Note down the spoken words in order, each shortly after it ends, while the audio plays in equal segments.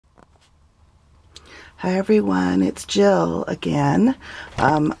Hi everyone, it's Jill again.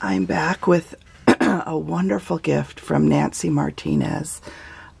 I'm back with a wonderful gift from Nancy Martinez.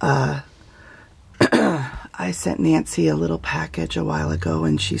 I sent Nancy a little package a while ago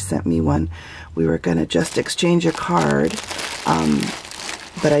and she sent me one. We were going to just exchange a card,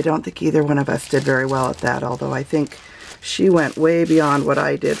 but I don't think either one of us did very well at that, although I think she went way beyond what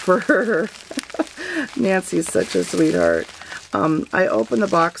I did for her. Nancy's such a sweetheart. I opened the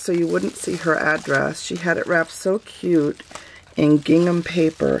box so you wouldn't see her address. She had it wrapped so cute in gingham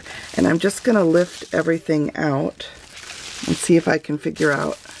paper. And I'm just going to lift everything out and see if I can figure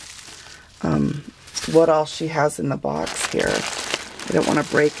out what all she has in the box here. I don't want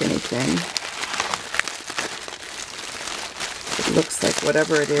to break anything. It looks like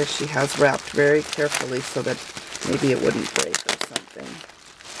whatever it is she has wrapped very carefully so that maybe it wouldn't break or something.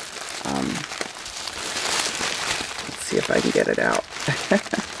 See if I can get it out.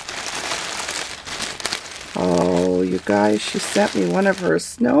 Oh, you guys, she sent me one of her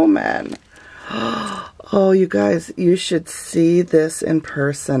snowmen. Oh, you guys, you should see this in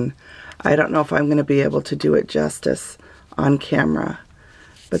person. I don't know if I'm going to be able to do it justice on camera,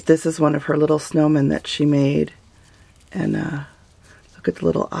 but this is one of her little snowmen that she made. And look at the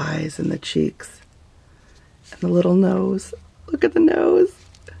little eyes and the cheeks and the little nose. Look at the nose.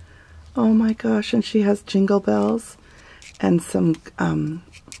 Oh my gosh, and she has jingle bells and some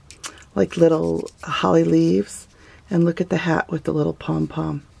like little holly leaves, and look at the hat with the little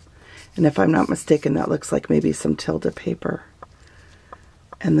pom-pom. And if I'm not mistaken, that looks like maybe some Tilda paper.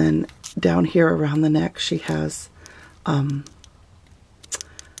 And then down here around the neck she has what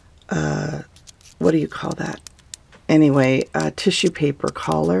do you call that? Anyway, a tissue paper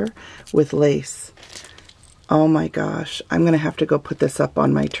collar with lace. Oh my gosh, I'm gonna have to go put this up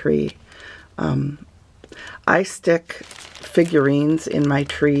on my tree. I stick figurines in my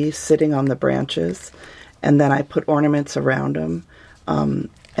tree sitting on the branches, and then I put ornaments around them, and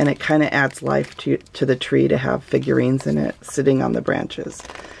it kind of adds life to the tree to have figurines in it sitting on the branches.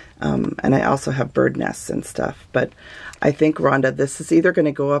 And I also have bird nests and stuff. But I think, Rhonda, this is either going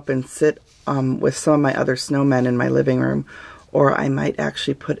to go up and sit with some of my other snowmen in my living room, or I might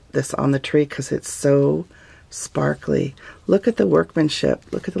actually put this on the tree because it's so sparkly. Look at the workmanship.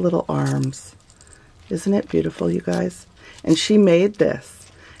 Look at the little arms. Isn't it beautiful, you guys? And she made this.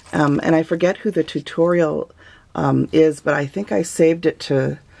 And I forget who the tutorial is, but I think I saved it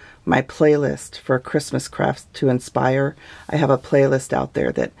to my playlist for Christmas crafts to inspire. I have a playlist out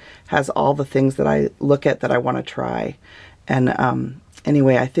there that has all the things that I look at that I want to try. And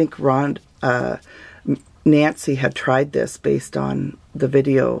anyway, I think Nancy had tried this based on the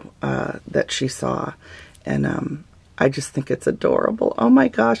video that she saw. And I just think it's adorable. Oh my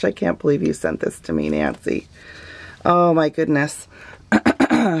gosh, I can't believe you sent this to me, Nancy. Oh my goodness.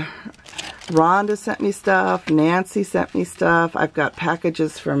 Rhonda sent me stuff. Nancy sent me stuff. I've got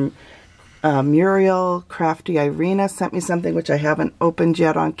packages from Muriel. Crafty Irina sent me something which I haven't opened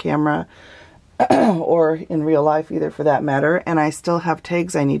yet on camera or in real life either for that matter. And I still have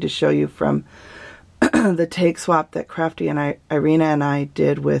tags I need to show you from the tag swap that Crafty and Irina and I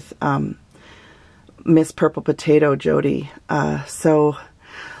did with Miss Purple Potato Jody. So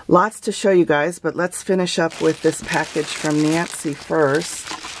lots to show you guys, but let's finish up with this package from Nancy first.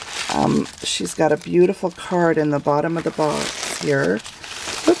 She's got a beautiful card in the bottom of the box here.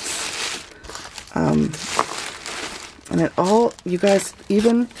 Oops. And it all, you guys,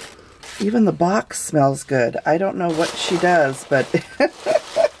 even the box smells good. I don't know what she does, but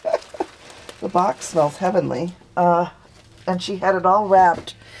the box smells heavenly. And she had it all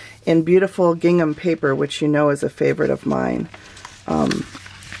wrapped in beautiful gingham paper, which you know is a favorite of mine.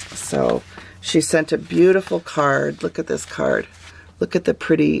 So she sent a beautiful card. Look at this card. Look at the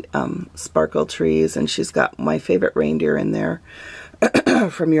pretty sparkle trees, and she's got my favorite reindeer in there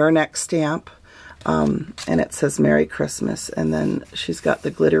from Your Next Stamp. And it says Merry Christmas, and then she's got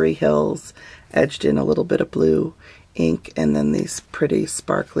the glittery hills edged in a little bit of blue ink, and then these pretty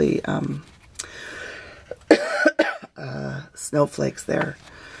sparkly snowflakes there.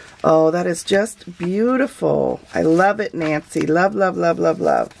 Oh, that is just beautiful. I love it, Nancy. Love, love, love, love,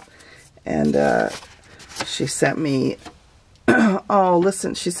 love. And she sent me, oh,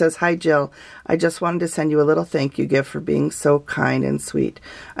 listen, she says, "Hi, Jill. I just wanted to send you a little thank you gift for being so kind and sweet.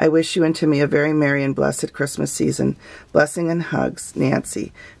 I wish you and Timmy a very merry and blessed Christmas season. Blessing and hugs,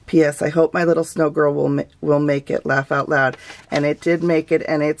 Nancy. P.S. I hope my little snow girl will make it. Laugh out loud." And it did make it,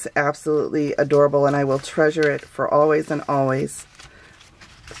 and it's absolutely adorable, and I will treasure it for always and always.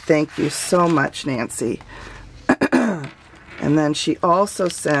 Thank you so much, Nancy. And then she also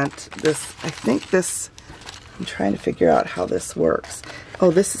sent this, I think this, I'm trying to figure out how this works. Oh,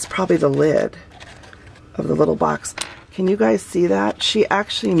 this is probably the lid. of the little box. Can you guys see that? She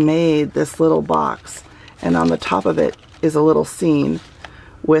actually made this little box, and on the top of it is a little scene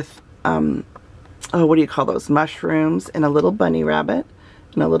with, oh, what do you call those? Mushrooms and a little bunny rabbit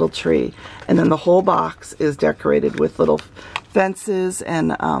and a little tree. And then the whole box is decorated with little fences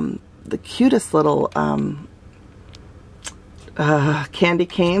and the cutest little candy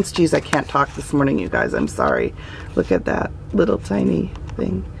canes. Geez, I can't talk this morning, you guys. I'm sorry. Look at that little tiny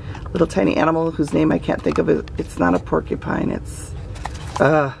thing. Little tiny animal whose name I can't think of. It's not a porcupine. It's,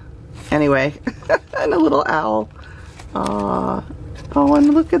 anyway. And a little owl. Oh,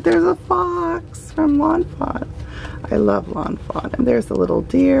 and look at, there's a fox from Lawn Fawn. I love Lawn Fawn. And there's a little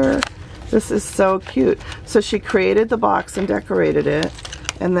deer. This is so cute. So she created the box and decorated it.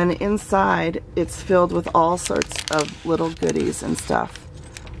 And then inside, it's filled with all sorts of little goodies and stuff.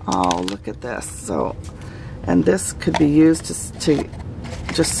 Oh, look at this. So, and this could be used to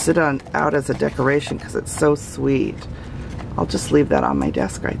just sit out as a decoration because it's so sweet. I'll just leave that on my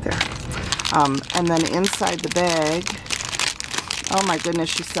desk right there. And then inside the bag, oh my goodness,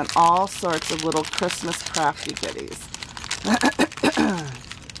 she sent all sorts of little Christmas crafty goodies.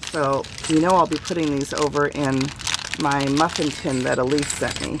 So, you know I'll be putting these over in my muffin tin that Elise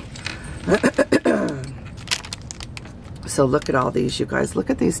sent me. So look at all these, you guys. Look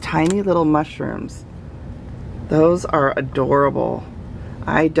at these tiny little mushrooms. Those are adorable.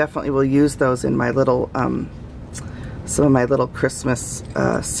 I definitely will use those in my little, some of my little Christmas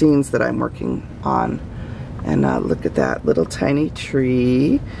scenes that I'm working on. And look at that little tiny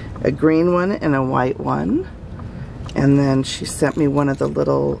tree, a green one and a white one. And then she sent me one of the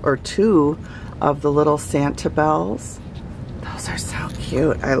little, or two of the little Santa bells. Those are so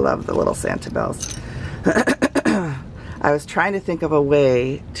cute. I love the little Santa bells. I was trying to think of a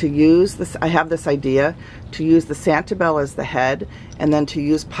way to use this. I have this idea to use the Santa bell as the head, and then to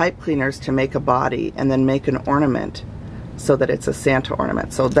use pipe cleaners to make a body, and then make an ornament so that it's a Santa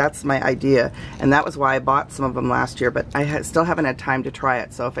ornament. So that's my idea, and that was why I bought some of them last year, but I still haven't had time to try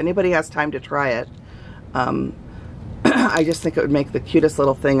it. So if anybody has time to try it, I just think it would make the cutest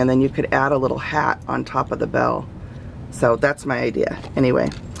little thing, and then you could add a little hat on top of the bell. So that's my idea. Anyway,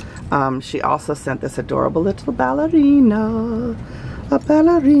 she also sent this adorable little ballerina. A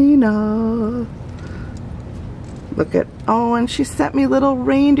ballerina. Look at, oh, and she sent me little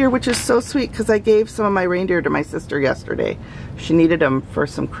reindeer, which is so sweet because I gave some of my reindeer to my sister yesterday. She needed them for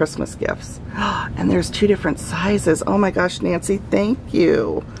some Christmas gifts. And there's two different sizes. Oh my gosh, Nancy, thank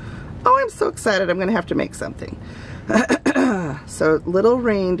you. Oh, I'm so excited. I'm going to have to make something. So little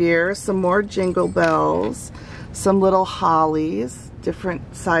reindeer, some more jingle bells, some little hollies,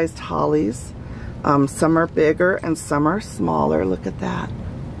 different sized hollies. Some are bigger and some are smaller. Look at that.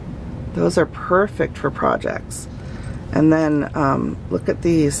 Those are perfect for projects. And then look at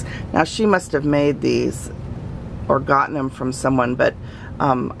these. Now she must have made these or gotten them from someone, but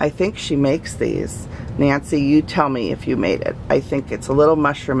I think she makes these. Nancy, you tell me if you made it. I think it's a little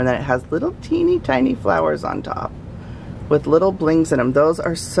mushroom and then it has little teeny tiny flowers on top with little blings in them. Those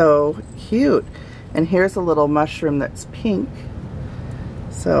are so cute. And here's a little mushroom that's pink.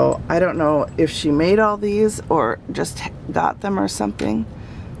 So I don't know if she made all these or just got them or something.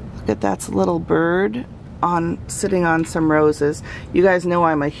 Look at that's a little bird sitting on some roses. You guys know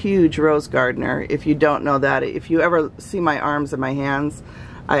I'm a huge rose gardener. If you don't know that, if you ever see my arms and my hands,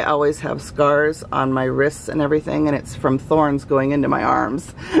 I always have scars on my wrists and everything, and it's from thorns going into my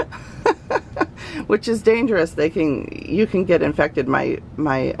arms. Which is dangerous. You can get infected. My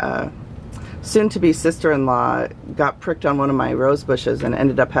soon-to-be sister-in-law got pricked on one of my rose bushes and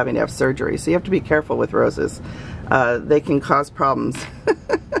ended up having to have surgery. So you have to be careful with roses. They can cause problems.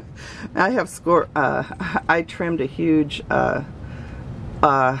 I trimmed a huge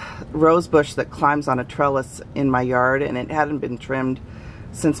rose bush that climbs on a trellis in my yard, and it hadn't been trimmed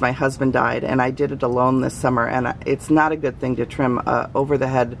since my husband died, and I did it alone this summer, and it's not a good thing to trim over the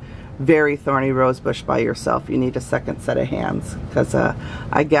head very thorny rose bush by yourself. You need a second set of hands, because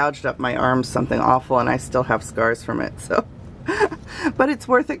I gouged up my arms something awful and I still have scars from it. So but it's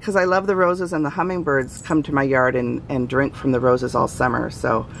worth it because I love the roses, and the hummingbirds come to my yard and drink from the roses all summer.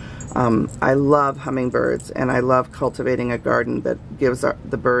 So I love hummingbirds, and I love cultivating a garden that gives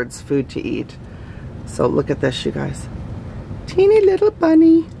the birds food to eat. So look at this, you guys. Teeny little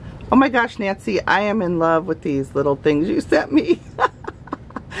bunny. Oh my gosh, Nancy, I am in love with these little things you sent me.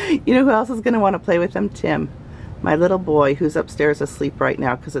 You know who else is going to want to play with them? Tim, my little boy, who's upstairs asleep right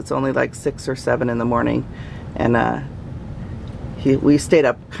now because it's only like 6 or 7 in the morning. And we stayed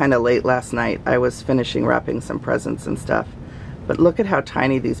up kind of late last night. I was finishing wrapping some presents and stuff. But look at how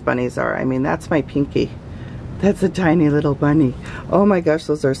tiny these bunnies are. I mean, that's my Pinky. That's a tiny little bunny. Oh my gosh,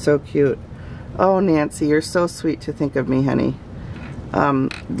 those are so cute. Oh, Nancy, you're so sweet to think of me, honey.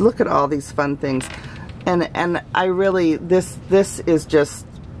 Look at all these fun things. And I really, this is just,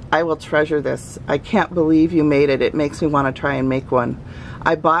 I will treasure this. I can't believe you made it. It makes me want to try and make one.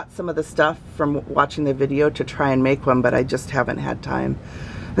 I bought some of the stuff from watching the video to try and make one, but I just haven't had time.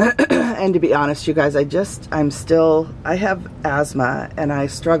 And to be honest, you guys, I have asthma, and I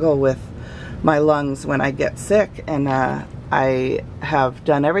struggle with my lungs when I get sick, and I have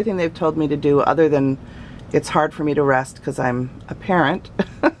done everything they've told me to do, other than it's hard for me to rest because I'm a parent.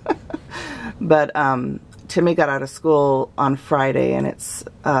 But Timmy got out of school on Friday, and it's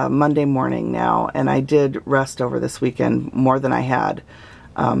Monday morning now, and I did rest over this weekend more than I had,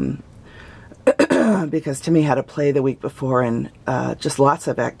 because Timmy had to play the week before, and just lots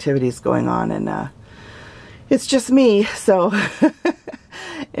of activities going on, and it's just me. So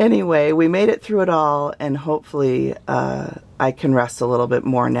anyway, we made it through it all, and hopefully I can rest a little bit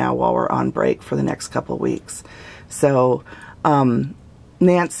more now while we're on break for the next couple weeks. So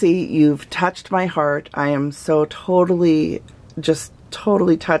Nancy, you've touched my heart. I am so totally, just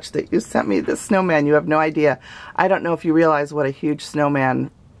totally touched that you sent me this snowman. You have no idea. I don't know if you realize what a huge snowman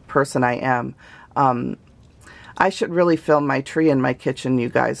person I am. I should really film my tree in my kitchen, you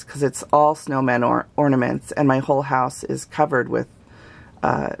guys, because it's all snowman ornaments, and my whole house is covered with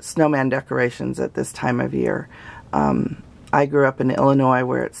snowman decorations at this time of year. I grew up in Illinois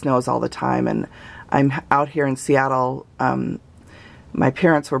where it snows all the time, and I'm out here in Seattle. My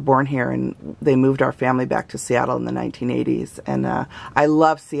parents were born here, and they moved our family back to Seattle in the 1980s. And I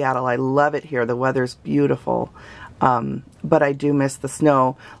love Seattle. I love it here. The weather's beautiful. But I do miss the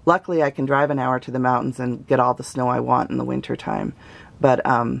snow. Luckily, I can drive an hour to the mountains and get all the snow I want in the wintertime. But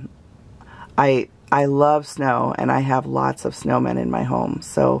I love snow, and I have lots of snowmen in my home.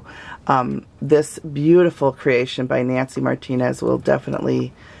 So this beautiful creation by Nancy Martinez will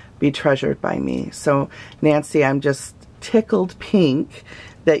definitely be treasured by me. So Nancy, I'm just tickled pink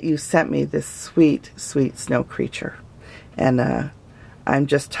that you sent me this sweet, sweet snow creature. And I'm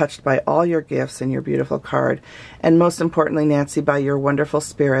just touched by all your gifts and your beautiful card. And most importantly, Nancy, by your wonderful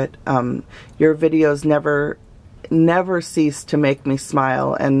spirit. Your videos never cease to make me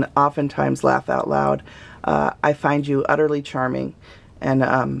smile and oftentimes laugh out loud. I find you utterly charming, and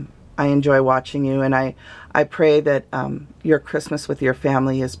I enjoy watching you. And I pray that your Christmas with your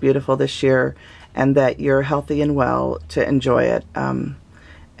family is beautiful this year, and that you're healthy and well to enjoy it.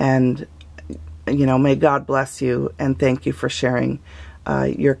 And, you know, may God bless you, and thank you for sharing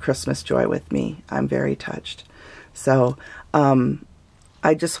your Christmas joy with me. I'm very touched. So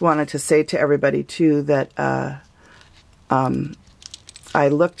I just wanted to say to everybody, too, that I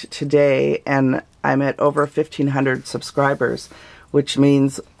looked today, and I'm at over 1,500 subscribers, which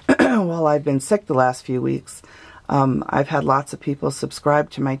means while I've been sick the last few weeks, I've had lots of people subscribe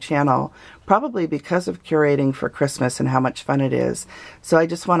to my channel, probably because of curating for Christmas and how much fun it is. So I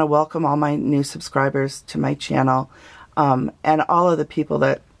just want to welcome all my new subscribers to my channel, and all of the people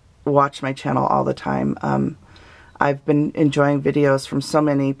that watch my channel all the time. I've been enjoying videos from so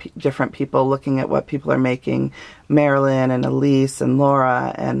many different people, looking at what people are making. Marilyn and Elise and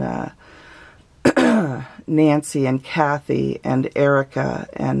Laura and Nancy and Kathy and Erica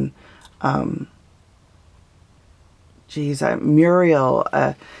and Muriel.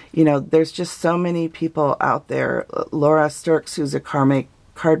 You know, there's just so many people out there. Laura Sturks, who's a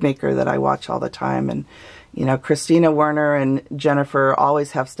card maker that I watch all the time, and you know, Christina Werner and Jennifer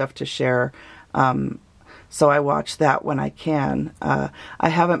always have stuff to share. So I watch that when I can. I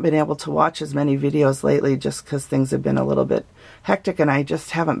haven't been able to watch as many videos lately just because things have been a little bit hectic, and I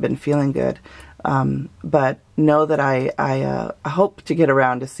just haven't been feeling good. But know that I hope to get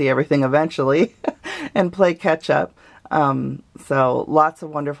around to see everything eventually and play catch up. So lots of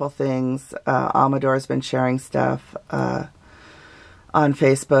wonderful things. Amador's been sharing stuff on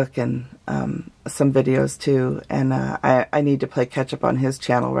Facebook, and some videos too. And I need to play catch up on his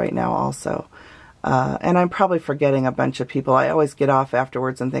channel right now also. And I'm probably forgetting a bunch of people. I always get off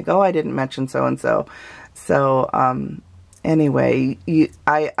afterwards and think, oh, I didn't mention so-and-so. So, anyway,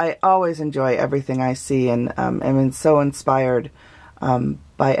 I always enjoy everything I see, and am so inspired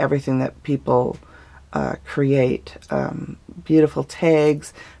by everything that people create. Beautiful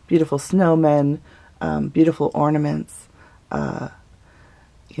tags, beautiful snowmen, beautiful ornaments.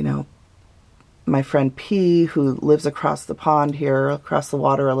 You know, my friend P, who lives across the pond here, across the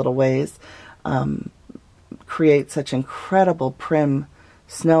water a little ways, create such incredible prim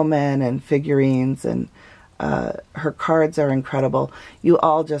snowmen and figurines, and her cards are incredible. You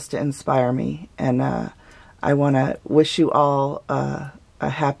all just inspire me, and I want to wish you all a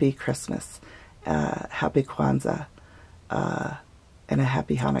happy Christmas, happy Kwanzaa, and a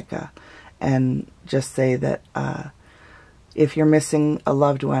happy Hanukkah. and just say that if you're missing a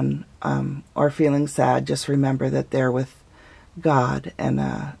loved one or feeling sad, just remember that they're with God and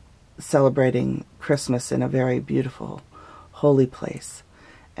celebrating Christmas in a very beautiful, holy place.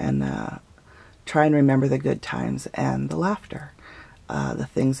 And try and remember the good times and the laughter, the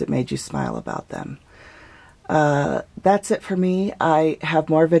things that made you smile about them. That's it for me. I have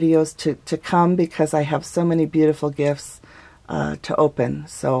more videos to come because I have so many beautiful gifts to open.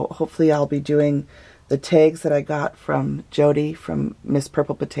 So hopefully I'll be doing the tags that I got from Jody from Miss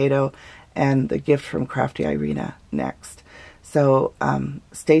Purple Potato and the gift from Crafty Irina next. So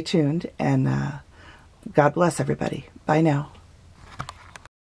stay tuned, and God bless everybody. Bye now.